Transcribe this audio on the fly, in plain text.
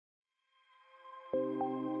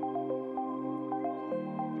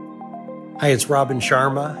Hi, it's Robin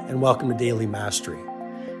Sharma, and welcome to Daily Mastery.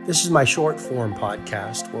 This is my short form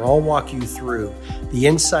podcast where I'll walk you through the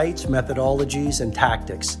insights, methodologies, and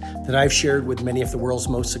tactics that I've shared with many of the world's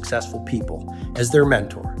most successful people as their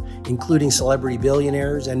mentor, including celebrity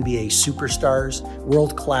billionaires, NBA superstars,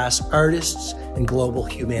 world-class artists, and global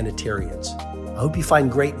humanitarians. I hope you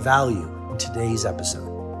find great value in today's episode.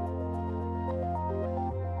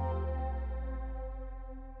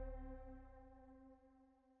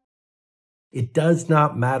 It does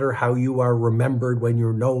not matter how you are remembered when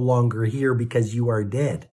you're no longer here because you are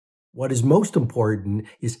dead. What is most important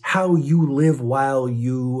is how you live while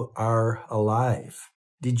you are alive.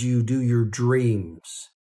 Did you do your dreams?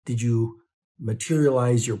 Did you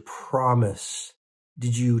materialize your promise?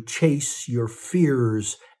 Did you chase your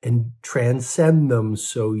fears and transcend them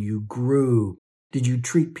so you grew? Did you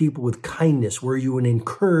treat people with kindness? Were you an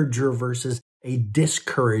encourager versus a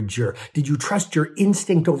discourager? Did you trust your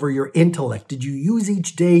instinct over your intellect? Did you use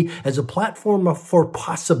each day as a platform for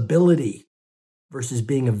possibility versus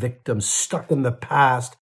being a victim stuck in the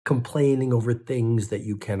past, complaining over things that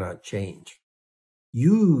you cannot change?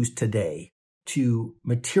 Use today to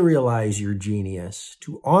materialize your genius,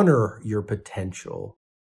 to honor your potential,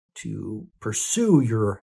 to pursue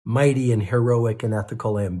your mighty and heroic and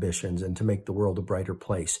ethical ambitions, and to make the world a brighter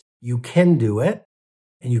place. You can do it.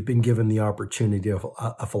 And you've been given the opportunity of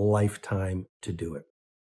a lifetime to do it.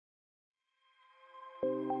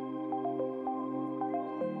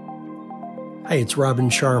 Hi, it's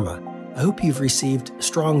Robin Sharma. I hope you've received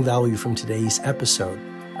strong value from today's episode.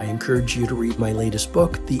 I encourage you to read my latest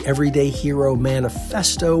book, The Everyday Hero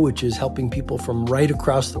Manifesto, which is helping people from right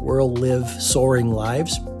across the world live soaring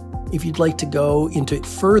lives. If you'd like to go into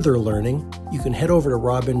further learning, you can head over to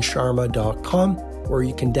robinsharma.com, where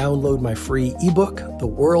you can download my free ebook, The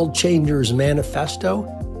World Changers Manifesto.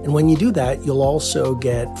 And when you do that, you'll also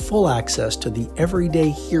get full access to the Everyday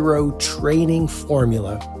Hero Training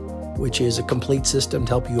Formula, which is a complete system to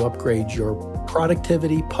help you upgrade your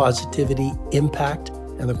productivity, positivity, impact,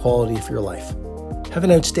 and the quality of your life. Have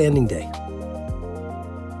an outstanding day.